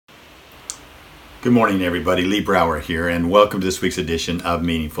Good morning, everybody. Lee Brower here, and welcome to this week's edition of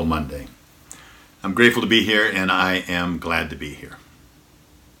Meaningful Monday. I'm grateful to be here, and I am glad to be here.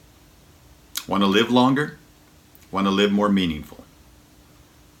 Want to live longer? Want to live more meaningful?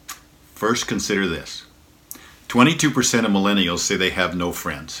 First, consider this. 22% of millennials say they have no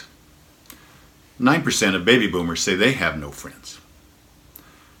friends. 9% of baby boomers say they have no friends.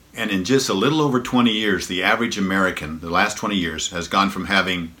 And in just a little over 20 years, the average American, the last 20 years, has gone from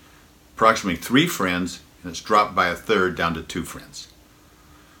having approximately 3 friends, and it's dropped by a third down to 2 friends.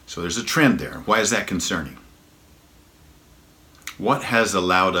 So there's a trend there. Why is that concerning? What has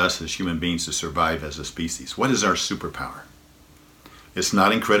allowed us as human beings to survive as a species? What is our superpower? It's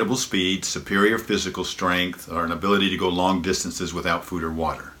not incredible speed, superior physical strength, or an ability to go long distances without food or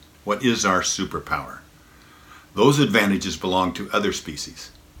water. What is our superpower? Those advantages belong to other species.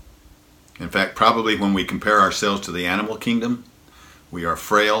 In fact, probably when we compare ourselves to the animal kingdom, we are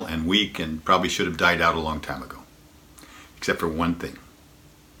frail and weak and probably should have died out a long time ago. Except for one thing.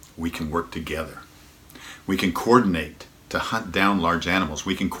 We can work together. We can coordinate to hunt down large animals.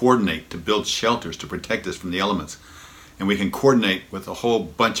 We can coordinate to build shelters to protect us from the elements. And we can coordinate with a whole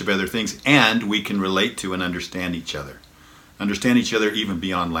bunch of other things. And we can relate to and understand each other. Understand each other even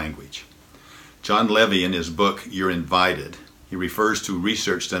beyond language. John Levy, in his book, You're Invited, he refers to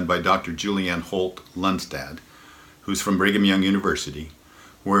research done by Dr. Julianne Holt-Lunstad, who's from Brigham Young University,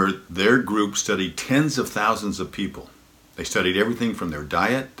 where their group studied tens of thousands of people. They studied everything from their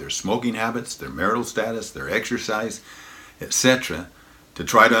diet, their smoking habits, their marital status, their exercise, etc., to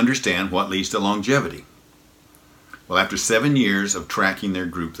try to understand what leads to longevity. Well, after 7 years of tracking their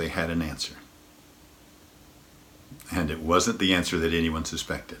group, they had an answer. And it wasn't the answer that anyone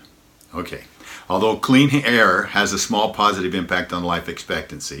suspected. Okay, although clean air has a small positive impact on life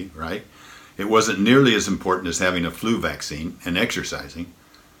expectancy, right? It wasn't nearly as important as having a flu vaccine and exercising.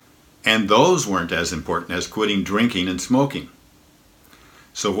 And those weren't as important as quitting drinking and smoking.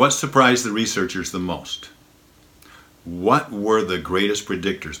 So what surprised the researchers the most? What were the greatest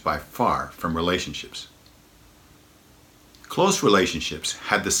predictors by far from relationships? Close relationships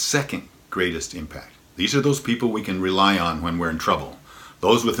had the second greatest impact. These are those people we can rely on when we're in trouble.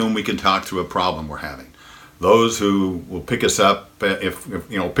 Those with whom we can talk through a problem we're having. Those who will pick us up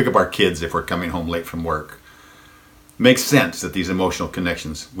pick up our kids if we're coming home late from work. Makes sense that these emotional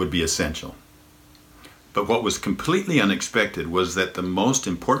connections would be essential. But what was completely unexpected was that the most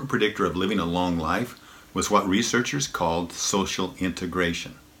important predictor of living a long life was what researchers called social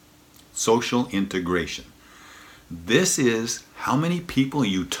integration. Social integration. This is how many people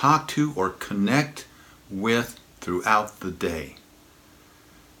you talk to or connect with throughout the day.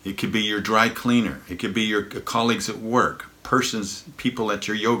 It could be your dry cleaner. It could be your colleagues at work, people at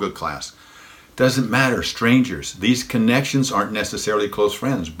your yoga class. Doesn't matter, strangers. These connections aren't necessarily close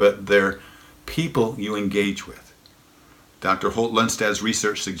friends, but they're people you engage with. Dr. Holt-Lunstad's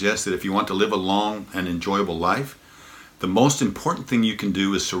research suggests that if you want to live a long and enjoyable life, the most important thing you can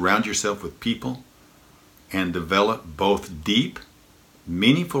do is surround yourself with people and develop both deep,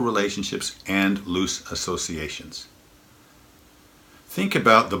 meaningful relationships and loose associations. Think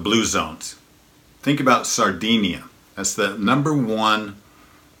about the blue zones. Think about Sardinia. That's the #1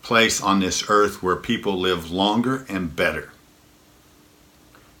 place on this earth where people live longer and better.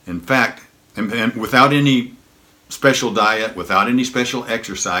 In fact, and without any special diet, without any special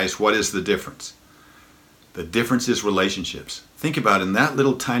exercise, what is the difference? The difference is relationships. Think about in that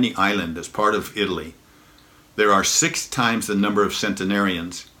little tiny island that's part of Italy, there are 6 times the number of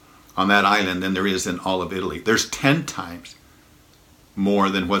centenarians on that island than there is in all of Italy. There's 10 times more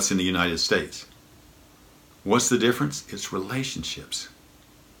than what's in the United States. What's the difference? It's relationships.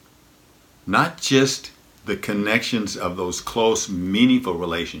 Not just the connections of those close, meaningful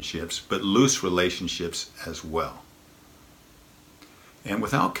relationships, but loose relationships as well. And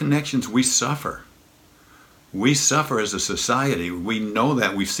without connections, we suffer. We suffer as a society. We know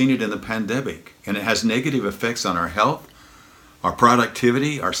that. We've seen it in the pandemic. And it has negative effects on our health, our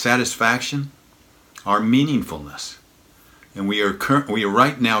productivity, our satisfaction, our meaningfulness. And we are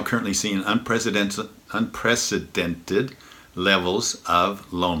right now currently seeing unprecedented levels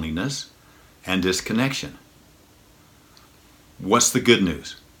of loneliness and disconnection. What's the good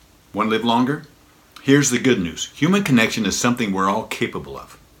news? Want to live longer? Here's the good news. Human connection is something we're all capable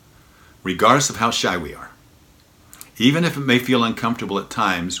of, regardless of how shy we are. Even if it may feel uncomfortable at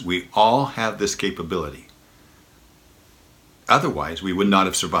times, we all have this capability. Otherwise, we would not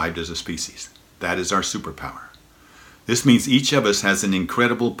have survived as a species. That is our superpower. This means each of us has an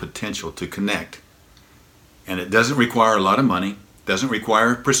incredible potential to connect. And it doesn't require a lot of money, doesn't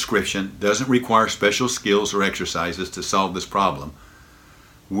require a prescription, doesn't require special skills or exercises to solve this problem.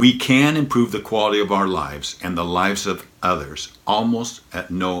 We can improve the quality of our lives and the lives of others almost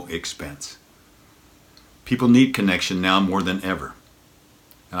at no expense. People need connection now more than ever.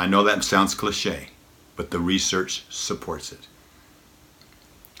 And I know that sounds cliche, but the research supports it.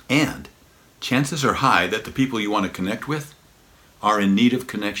 And chances are high that the people you want to connect with are in need of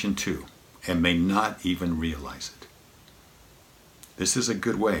connection too, and may not even realize it. This is a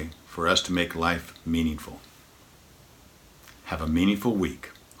good way for us to make life meaningful. Have a meaningful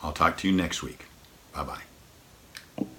week. I'll talk to you next week. Bye-bye.